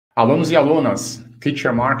Alunos e alunas,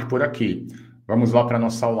 Teacher Mark por aqui. Vamos lá para a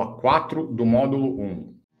nossa aula 4 do módulo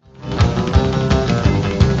 1.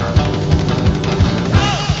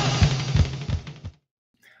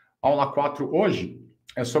 Aula 4 hoje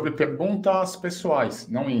é sobre perguntas pessoais,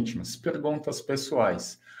 não íntimas, perguntas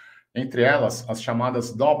pessoais. Entre elas, as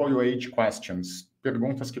chamadas WH questions,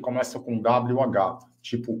 perguntas que começam com WH,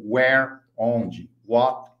 tipo where, onde,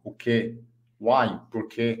 what, o que, why, por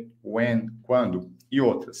quê, when, quando e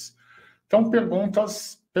outras. Então,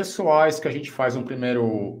 perguntas pessoais que a gente faz um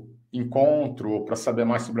primeiro encontro para saber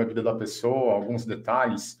mais sobre a vida da pessoa, alguns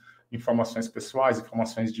detalhes, informações pessoais,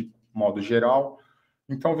 informações de modo geral.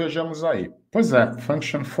 Então, vejamos aí. Pois é,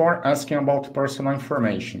 function for asking about personal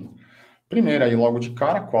information. Primeiro aí, logo de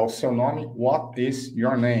cara, qual o seu nome? What is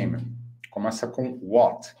your name? Começa com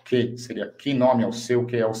what, que seria que nome é o seu,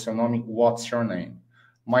 que é o seu nome, what's your name?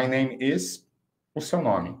 My name is, o seu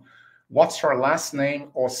nome. What's your last name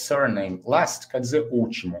or surname? Last quer dizer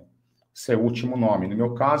último, seu último nome. No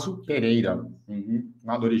meu caso, Pereira.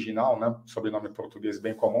 Nada original, né? Sobrenome português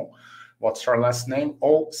bem comum. What's your last name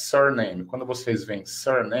ou surname? Quando vocês veem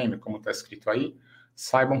surname, como está escrito aí,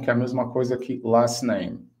 saibam que é a mesma coisa que last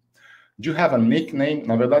name. Do you have a nickname?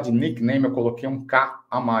 Na verdade, nickname eu coloquei um K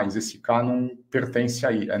a mais. Esse K não pertence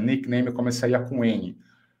aí. A nickname eu começaria com N.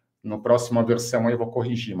 Na próxima versão aí eu vou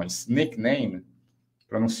corrigir, mas nickname,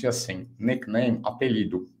 pronuncia assim. Nickname,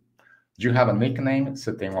 apelido. Do you have a nickname?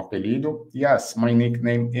 Você tem um apelido? Yes, my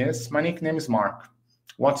nickname is Mark.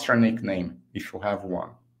 What's your nickname, if you have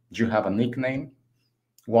one? Do you have a nickname?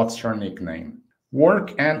 What's your nickname?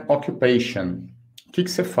 Work and occupation. O que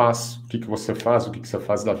você faz? O que você faz? O que você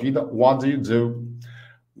faz da vida? What do you do?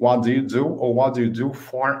 What do you do or what do you do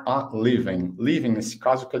for a living? Living, nesse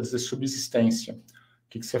caso, quer dizer subsistência. O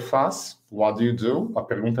que você faz? What do you do? A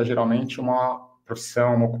pergunta é geralmente uma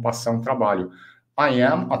profissão, uma ocupação, um trabalho. I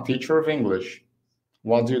am a teacher of English.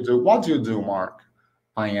 What do you do? What do you do, Mark?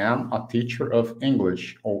 I am a teacher of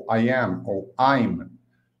English. Ou I am, ou I'm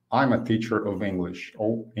a teacher of English,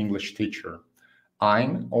 ou English teacher.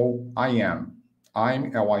 I'm ou I am.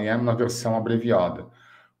 I'm é o I am na versão abreviada.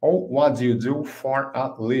 Ou what do you do for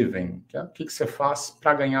a living? O que você faz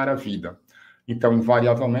para ganhar a vida? Então,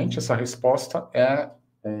 invariavelmente, essa resposta é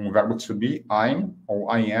um verbo to be, I'm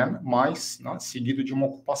ou I am, mais seguido de uma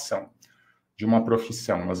ocupação, de uma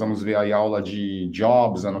profissão. Nós vamos ver aí a aula de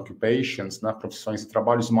jobs and occupations, profissões e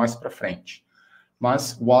trabalhos mais para frente.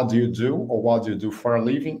 Mas what do you do ou what do you do for a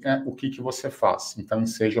living é o que você faz. Então,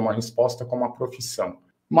 seja uma resposta com uma profissão.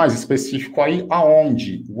 Mais específico aí,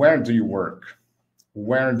 aonde? Where do you work?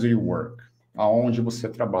 Where do you work? Aonde você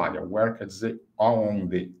trabalha? Where quer dizer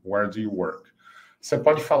aonde. Where do you work? Você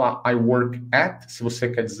pode falar I work at, se você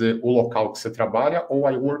quer dizer o local que você trabalha, ou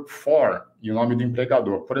I work for, e o nome do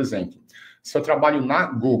empregador. Por exemplo, se eu trabalho na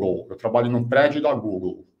Google, eu trabalho no prédio da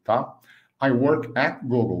Google, tá? I work at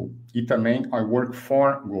Google. E também I work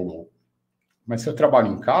for Google. Mas se eu trabalho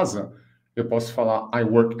em casa, eu posso falar I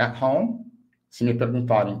work at home. Se me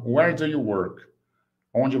perguntarem, where do you work?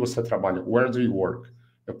 Onde você trabalha? Where do you work?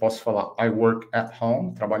 Eu posso falar, I work at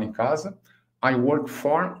home, trabalho em casa. I work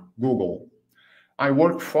for Google. I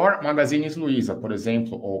work for Magazines Luiza, por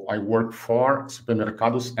exemplo, ou I work for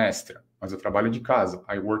Supermercados Extra. Mas eu trabalho de casa.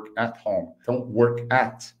 I work at home. Então, work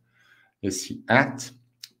at. Esse at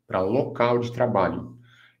para local de trabalho.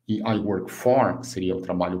 E I work for seria o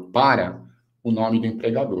trabalho para o nome do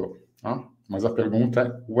empregador, tá? Mas a pergunta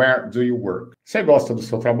é, where do you work? Você gosta do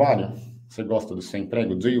seu trabalho? Você gosta do seu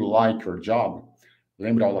emprego? Do you like your job?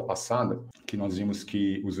 Lembra a aula passada que nós vimos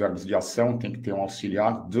que os verbos de ação têm que ter um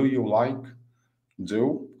auxiliar? Do you like?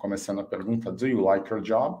 Do, começando a pergunta, do you like your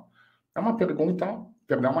job? É uma pergunta,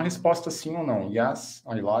 perdão, uma resposta sim ou não. Yes,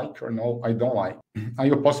 I like, or no, I don't like. Aí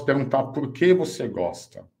eu posso perguntar por que você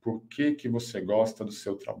gosta? Por que você gosta do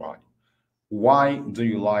seu trabalho? Why do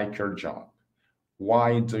you like your job?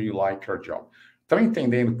 Why do you like your job? Estão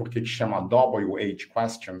entendendo por que chama WH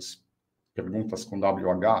questions? Perguntas com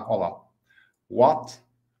WH? Olha lá. What,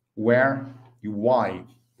 where e why.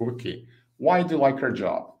 Por quê? Why do you like your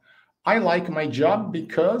job? I like my job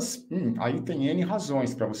because... aí tem N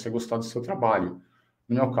razões para você gostar do seu trabalho.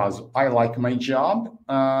 No meu caso, I like my job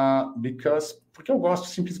because... Porque eu gosto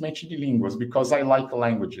simplesmente de línguas. Because I like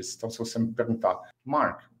languages. Então, se você me perguntar,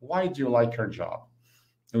 Mark, why do you like your job?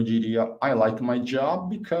 Eu diria, I like my job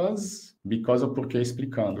because... Because eu porque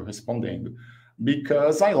explicando, respondendo.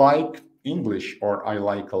 Because I like English, or I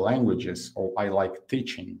like languages, or I like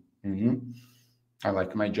teaching. I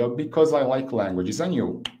like my job because I like languages. And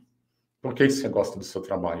you? Por que você gosta do seu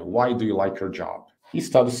trabalho? Why do you like your job?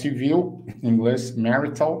 Estado civil, em inglês,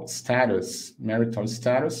 marital status. Marital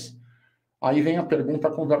status. Aí vem a pergunta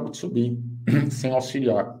com o verbo to be, sem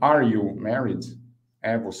auxiliar. Are you married?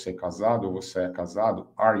 É você casado ou você é casado?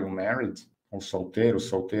 Are you married? Ou solteiro,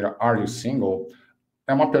 solteira? Are you single?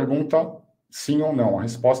 É uma pergunta sim ou não. A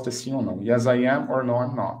resposta é sim ou não. Yes, I am, or no,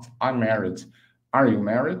 I'm not. I'm married. Are you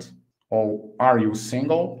married? Ou are you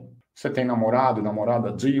single? Você tem namorado,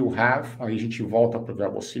 namorada? Do you have? Aí a gente volta para o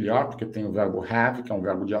verbo auxiliar, porque tem o verbo have, que é um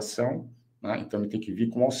verbo de ação, né? Então ele tem que vir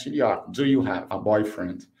com auxiliar. Do you have a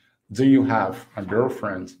boyfriend? Do you have a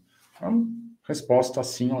girlfriend? Então, resposta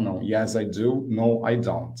sim ou não. Yes, I do. No, I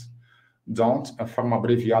don't. Don't é a forma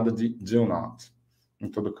abreviada de do not. Em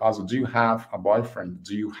todo caso, do you have a boyfriend?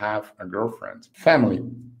 Do you have a girlfriend? Family.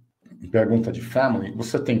 Pergunta de family.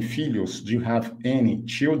 Você tem filhos? Do you have any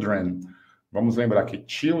children? Vamos lembrar que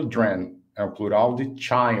children é o plural de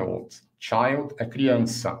child. Child é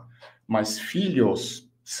criança. Mas filhos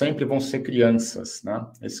sempre vão ser crianças, né?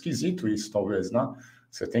 É esquisito isso, talvez, né?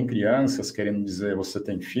 Você tem crianças querendo dizer você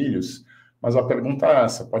tem filhos, mas a pergunta é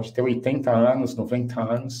essa. Pode ter 80 anos, 90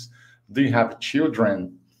 anos. Do you have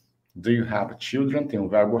children? Do you have children? Tem o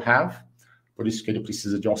verbo have, por isso que ele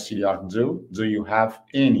precisa de auxiliar do. Do you have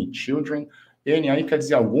any children? Any aí quer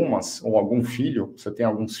dizer algumas, ou algum filho. Você tem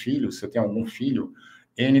alguns filhos? Você tem algum filho?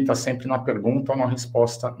 Any está sempre na pergunta ou na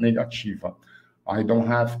resposta negativa. I don't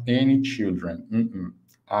have any children.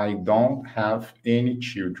 I don't have any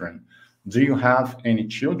children. Do you have any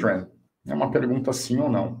children? É uma pergunta sim ou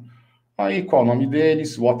não. Aí, qual o nome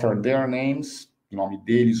deles? What are their names? O nome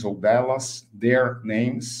deles ou delas. Their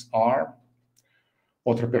names are.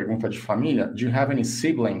 Outra pergunta de família. Do you have any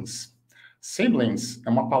siblings? Siblings é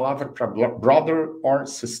uma palavra para brother or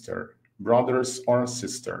sister. Brothers or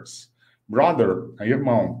sisters. Brother é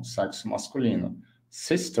irmão, sexo masculino.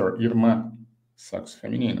 Sister, irmã, sexo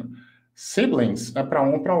feminino. Siblings é para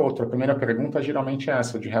um ou para outro. A primeira pergunta geralmente é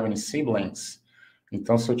essa. Do you have any siblings?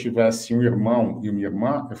 Então, se eu tivesse um irmão e uma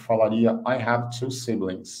irmã, eu falaria I have two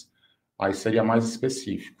siblings. Aí seria mais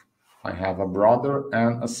específico. I have a brother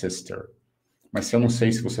and a sister. Mas se eu não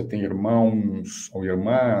sei se você tem irmãos ou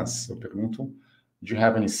irmãs, eu pergunto, do you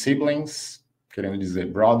have any siblings? Querendo dizer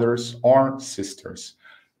brothers or sisters.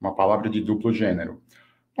 Uma palavra de duplo gênero.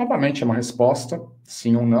 Novamente, é uma resposta,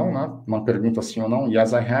 sim ou não, né? Uma pergunta sim ou não.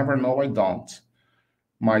 Yes, I have or no, I don't.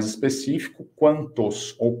 Mais específico,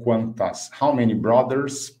 quantos ou quantas? How many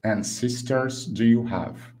brothers and sisters do you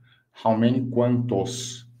have? How many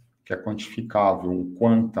quantos? Que é quantificável.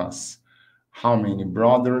 Quantas? How many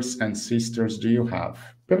brothers and sisters do you have?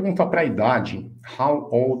 Pergunta para a idade. How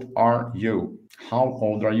old are you? How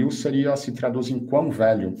old are you seria, se traduz em quão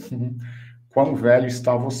velho. Quão velho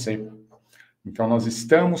está você? Então, nós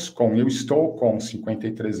estamos com, eu estou com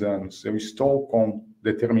 53 anos. Eu estou com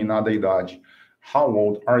determinada idade. How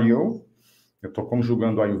old are you? Eu estou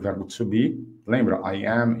conjugando aí o verbo to be. Lembra? I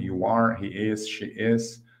am, you are, he is, she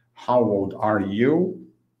is. How old are you?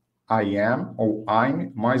 I am ou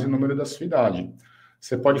I'm, mais o número da sua idade.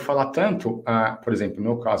 Você pode falar tanto, por exemplo, no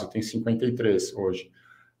meu caso, eu tenho 53 hoje.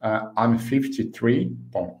 I'm 53,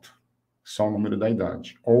 ponto. Só o número da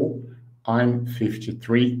idade. Ou I'm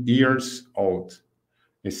 53 years old.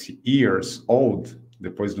 Esse years old,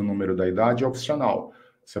 depois do número da idade, é opcional.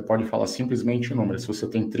 Você pode falar simplesmente o número. Se você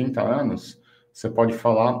tem 30 anos, você pode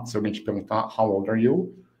falar, se alguém te perguntar, how old are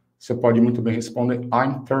you? Você pode muito bem responder,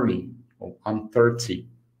 I'm 30, ou I'm 30.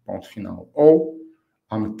 Ponto final. Ou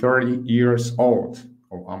I'm 30 years old.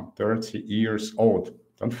 Ou I'm 30 years old.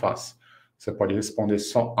 Tanto faz. Você pode responder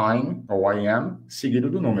só I'm ou I am, seguido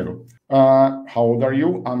do número. How old are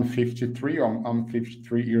you? I'm 53. Or I'm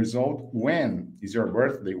 53 years old. When is your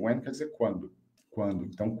birthday? When quer dizer quando. Quando.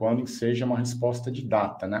 Então, quando seja uma resposta de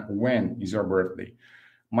data, né? When is your birthday?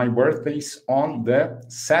 My birthday is on the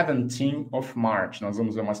 17th of March. Nós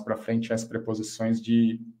vamos ver mais para frente as preposições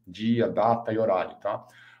de dia, data e horário, tá?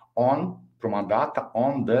 On, para uma data,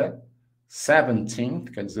 on the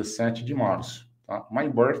 17th, que é 17 de março. Tá? My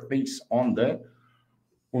birthday is on the,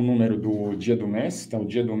 o número do dia do mês, então o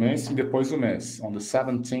dia do mês e depois do mês. On the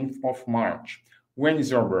 17th of March. When is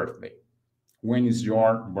your birthday? When is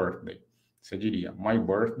your birthday? Você diria, my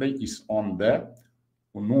birthday is on the,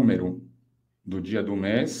 o número do dia do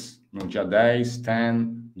mês, no dia 10, 10,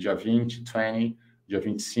 dia 20, 20, dia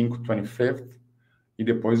 25, 25th, e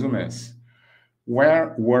depois o mês.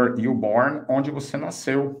 Where were you born? Onde você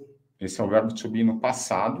nasceu? Esse é o verbo to be no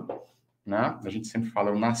passado, né? A gente sempre fala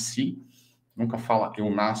eu nasci, nunca fala eu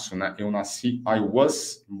nasço, né? Eu nasci, I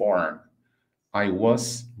was born. I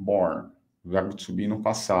was born. Verbo to be no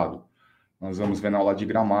passado. Nós vamos ver na aula de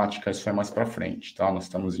gramática, isso é mais para frente, tá? Nós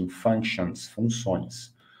estamos em functions,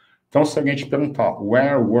 funções. Então, se alguém te perguntar,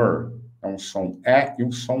 where were? É um som E e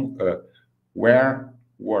um som E. Where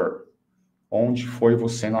were? Onde foi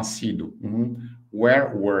você nascido?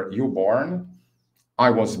 Where were you born? I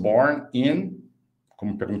was born in...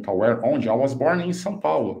 Como perguntar where? Onde? I was born in São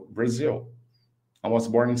Paulo, Brazil. I was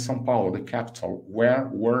born in São Paulo, the capital. Where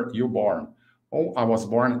were you born? Ou I was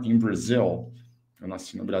born in Brazil. Eu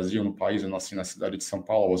nasci no Brasil, no país, eu nasci na cidade de São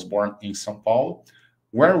Paulo. I was born in São Paulo.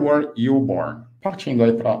 Where were you born? Partindo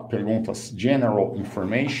aí para perguntas general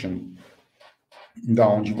information, da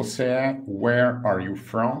onde você é, where are you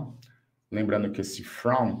from? Lembrando que esse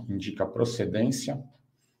from indica procedência,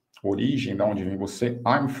 origem, da onde vem você.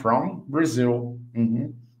 I'm from Brazil.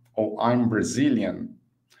 Ou I'm Brazilian.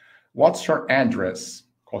 What's your address?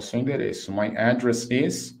 Qual o seu endereço? My address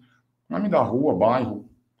is... Nome da rua, bairro,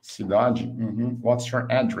 cidade. What's your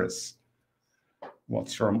address?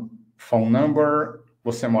 What's your phone number?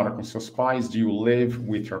 Você mora com seus pais? Do you live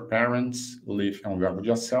with your parents? Live é um verbo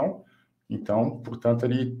de ação. Então, portanto,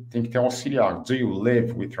 ele tem que ter um auxiliar. Do you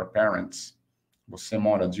live with your parents? Você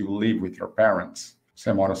mora, do you live with your parents?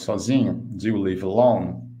 Você mora sozinho? Do you live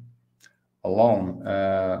alone? Alone,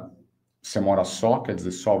 você mora só, quer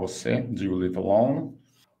dizer só você. Do you live alone?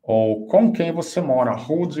 Ou com quem você mora?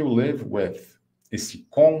 Who do you live with? Esse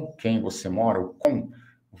com quem você mora, o com,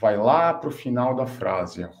 vai lá para o final da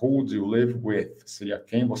frase. Who do you live with? Seria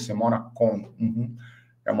quem você mora com.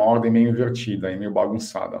 É uma ordem meio invertida, meio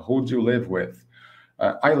bagunçada. Who do you live with?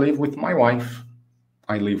 I live with my wife.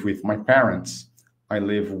 I live with my parents. I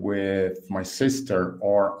live with my sister.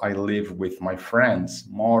 Or I live with my friends.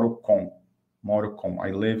 Moro com. Moro com.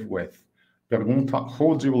 I live with. Pergunta,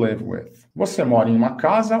 who do you live with? Você mora em uma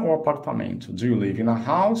casa ou apartamento? Do you live in a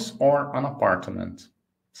house or an apartment?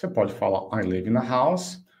 Você pode falar, I live in a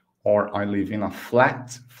house, or I live in a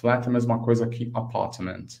flat. Flat é a mesma coisa que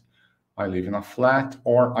apartment. I live in a flat,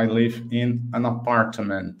 or I live in an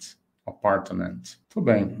apartment. Apartment. Tudo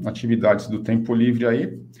bem, atividades do tempo livre aí.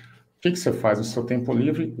 O que você faz no seu tempo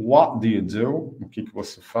livre? What do you do? O que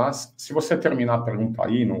você faz? Se você terminar a pergunta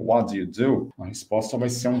aí no what do you do, a resposta vai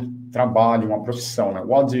ser um trabalho, uma profissão, né?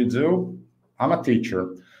 What do you do? I'm a teacher.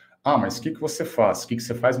 Ah, mas o que você faz? O que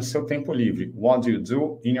você faz no seu tempo livre? What do you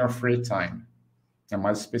do in your free time? É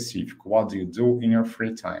mais específico. What do you do in your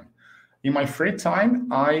free time? In my free time,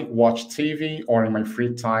 I watch TV, or in my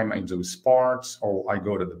free time, I do sports, or I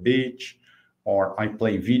go to the beach, or I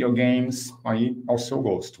play video games. Aí, ao seu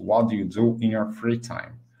gosto. What do you do in your free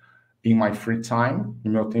time? In my free time,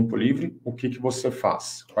 no meu tempo livre, o que você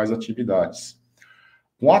faz? Quais atividades?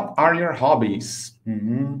 What are your hobbies?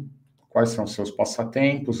 Quais são seus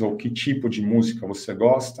passatempos? Ou que tipo de música você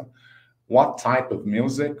gosta? What type of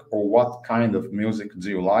music? Or what kind of music do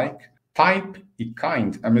you like? Type e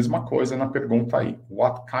kind é a mesma coisa na pergunta aí.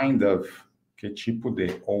 What kind of? Que tipo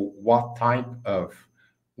de? Ou what type of?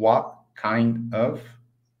 What kind of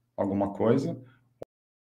alguma coisa.